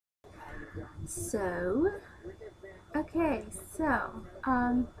So, okay,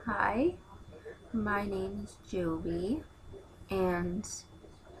 hi, my name is Jovi, and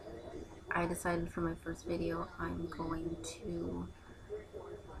I decided for my first video I'm going to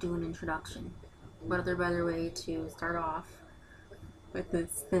do an introduction. What other better way to start off with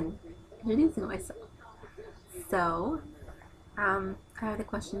this than introducing myself? So, I have the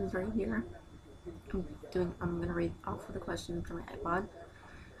questions right here. I'm gonna read off of the questions from my iPod.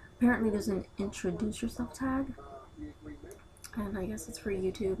 Apparently, there's an introduce yourself tag, and I guess it's for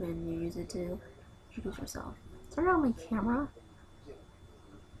YouTube, and you use it to introduce yourself. Start out my camera.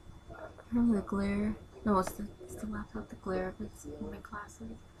 Apparently the glare. No, it's the laptop. The glare of it's in my glasses.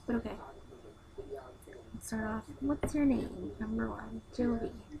 But okay. Let's start off. What's your name? Number one,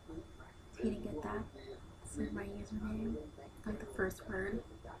 Jovi. If you didn't get that, it's like my username, like the first word.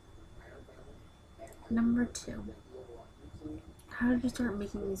 Number two, how did you start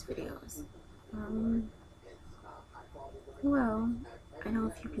making these videos? Well, I know a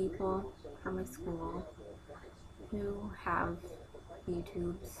few people from my school who have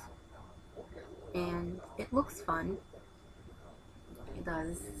YouTubes, and it looks fun. It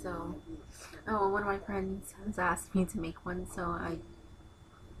does. So, oh, one of my friends has asked me to make one, so I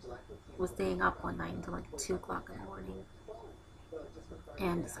was staying up one night until like 2 o'clock in the morning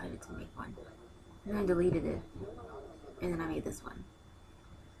and decided to make one. And then I deleted it, and then I made this one.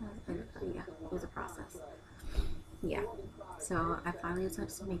 Yeah, it was a process. Yeah, so I finally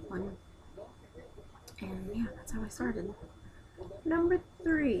decided to make one, and yeah, that's how I started. Number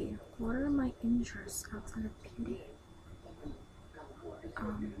three, what are my interests outside of beauty?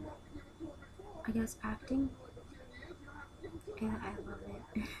 Um, I guess acting. Yeah, I love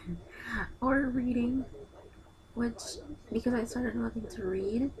it. Or reading, which, because I started loving to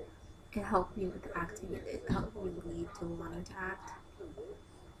read, it helped me with the acting. It helped me lead to wanting to act.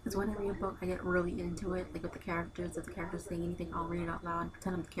 Because when I read a book, I get really into it, like with the characters. If the character's saying anything, I'll read it out loud,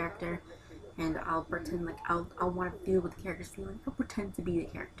 pretend I'm the character, and I'll pretend like I'll want to feel what the character's feeling. I'll pretend to be the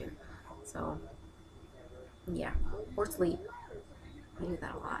character. So, yeah. Or sleep. I do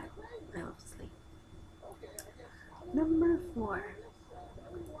that a lot. I love to sleep. Number four.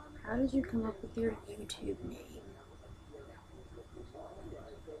 How did you come up with your YouTube name?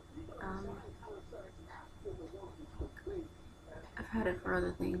 Um, I've had it for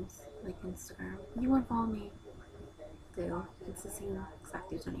other things, like Instagram. If you want to follow me, do. It's the same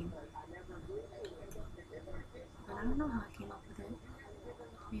exact username. But I don't know how I came up with it,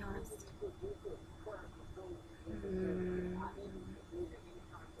 to be honest.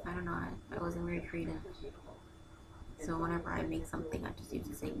 I don't know. I wasn't very creative. So whenever I make something, I just use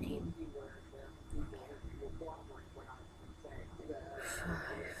the same name.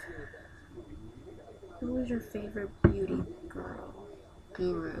 Who was your favorite beauty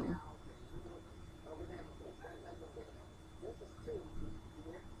guru?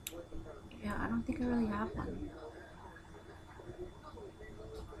 Yeah, I don't think I really have one.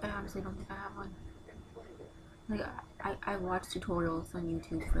 I honestly don't think I have one. Like, I watch tutorials on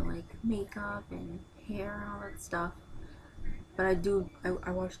YouTube for like makeup and hair and all that stuff. But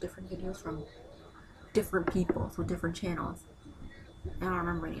I watch different videos from different people, so different channels. I don't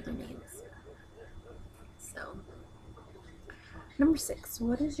remember any of their names. So, number six,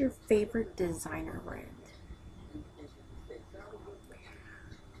 what is your favorite designer brand?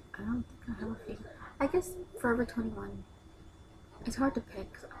 I don't think I have a favorite. I guess Forever 21. It's hard to pick.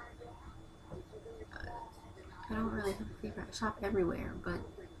 I don't really have a favorite. I shop everywhere, but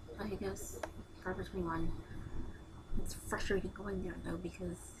I guess Forever 21. It's frustrating going there though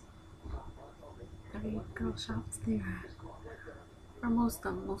because every girl shops there. Or most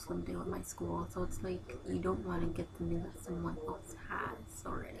of them do at my school, so it's like you don't want to get something that someone else has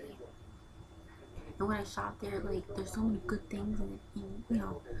already. And when I shop there, like there's so many good things, and you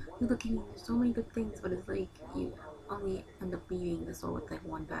know, you look at me, there's so many good things, but it's like you only end up leaving the store with like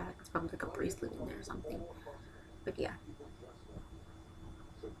one bag. It's probably like a bracelet in there or something. But yeah.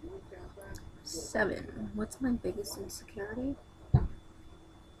 Seven. What's my biggest insecurity?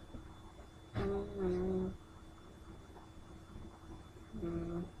 Mm-hmm.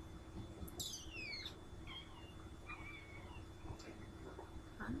 Mm-hmm.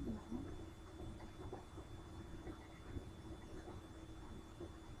 I don't know.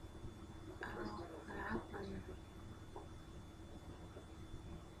 I don't know if I have one.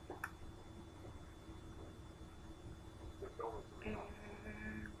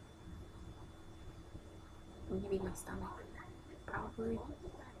 Maybe my stomach. Probably. It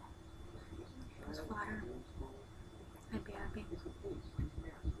was flatter. I'd be happy.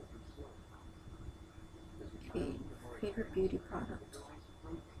 Okay. Favorite beauty product?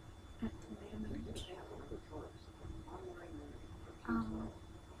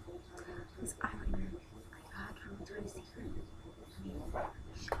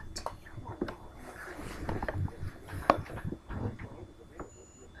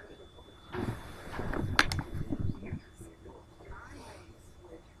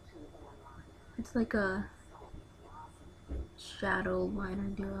 It's like a shadow liner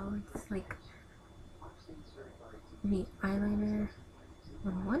duo. It's like the eyeliner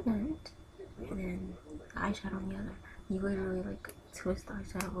on one end and then the eyeshadow on the other. You literally like twist the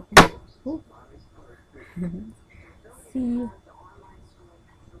eyeshadow open. Ooh. See,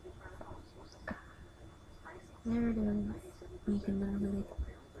 there it is. You can literally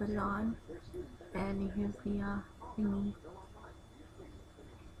put it on, and here's the thingy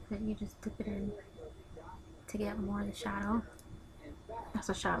that you just dip it in to get more of the shadow. That's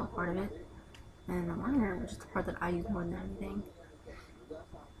the shadow part of it. And the liner, which is the part that I use more than anything,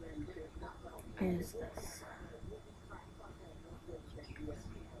 is this.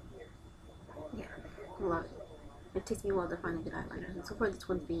 Yeah, I love it. It takes me a while to find a good eyeliner, and so far this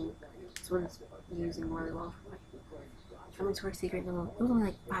one's using really well for me. I went to our secret little, it was only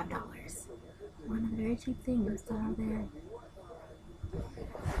like $5. One of the very cheap things that are there.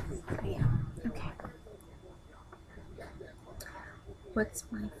 But yeah, okay. What's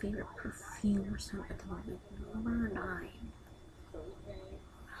my favorite perfume or scent at the moment? Number 9.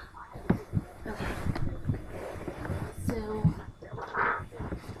 Okay. So,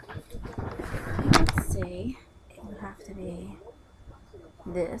 I would say it would have to be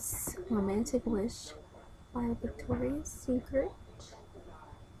this Romantic Wish by Victoria's Secret.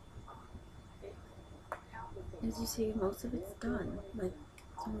 As you see, most of it's done. Like,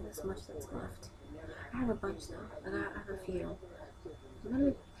 it's only this much that's left. I have a bunch though. I have a few. I'm not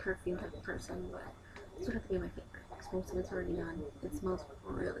a perfume type of person, but this would have to be my favorite because most of it's already done. It smells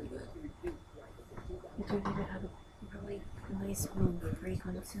really good. It do even have really nice smooth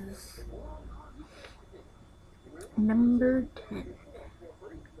fragrances. Number 10.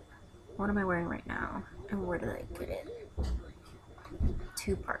 What am I wearing right now? And where did I get it?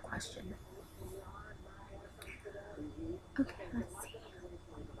 2-part question. Okay, let's see.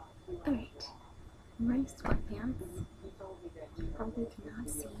 Alright. I'm wearing sweatpants. You probably cannot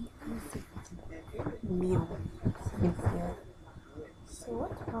see. Let me see. Meal.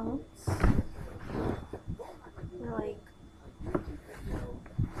 Sweatpants. They're like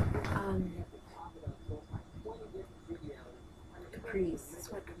capris,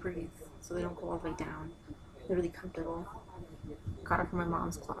 sweat capris, so they don't go all the way down. They're really comfortable. Got it from my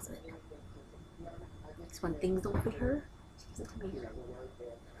mom's closet. So when things don't fit her, she gives it to me.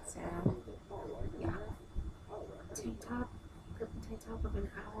 So yeah, tank top, purple tank top with an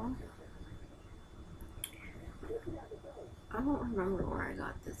owl. I don't remember where I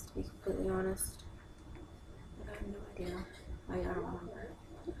got this, to be completely honest. I have no idea. I don't remember.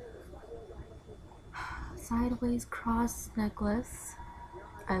 Sideways cross necklace.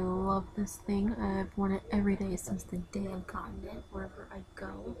 I love this thing. I've worn it every day since the day I've gotten it, wherever I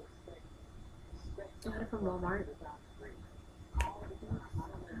go. I got it from Walmart. I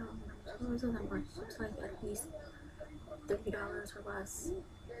don't remember that much. Looks like at least $30 or less.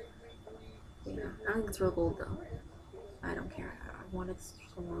 Yeah, I think it's real gold though. I don't care. I wanted it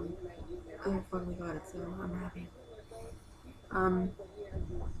so long. I finally got it, so I'm happy. I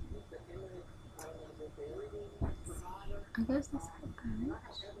guess this is good.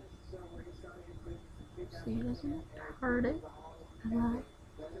 So it doesn't hurt it. I got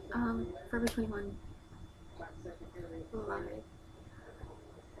Forever 21 Live.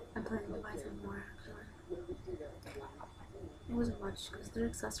 I'm planning to buy some more actually. It wasn't much because their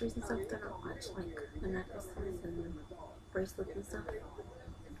accessories and stuff, they're not much, like the necklaces and bracelets and stuff.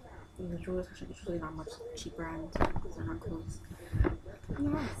 And the jewelry section is usually not much cheaper and because they're not clothes.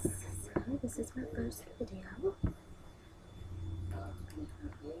 Yes, so this is my first video.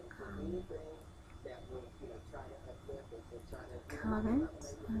 Comment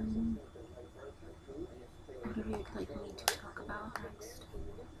whatever you'd like me to talk about next.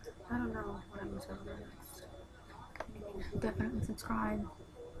 I don't know what I'm going to talk about next. Definitely subscribe.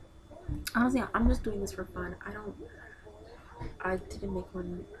 Honestly, I'm just doing this for fun. I didn't make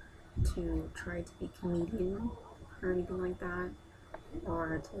one to try to be a comedian or anything like that,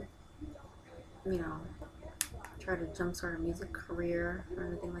 or to, try to jumpstart a music career or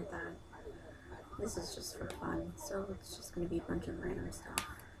anything like that. This is just for fun, so it's just going to be a bunch of random stuff.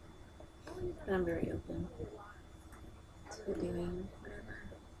 But I'm very open to doing whatever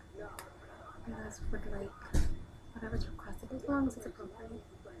you guys would like, whatever's requested, as long as it's appropriate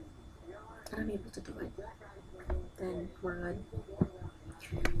and I'm able to do it, then we're good.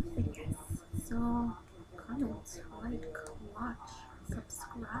 But yes, so comment, like, watch,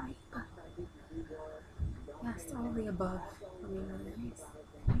 subscribe. Yes, all of the above would be really nice.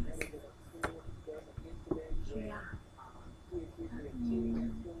 Yes. Yeah.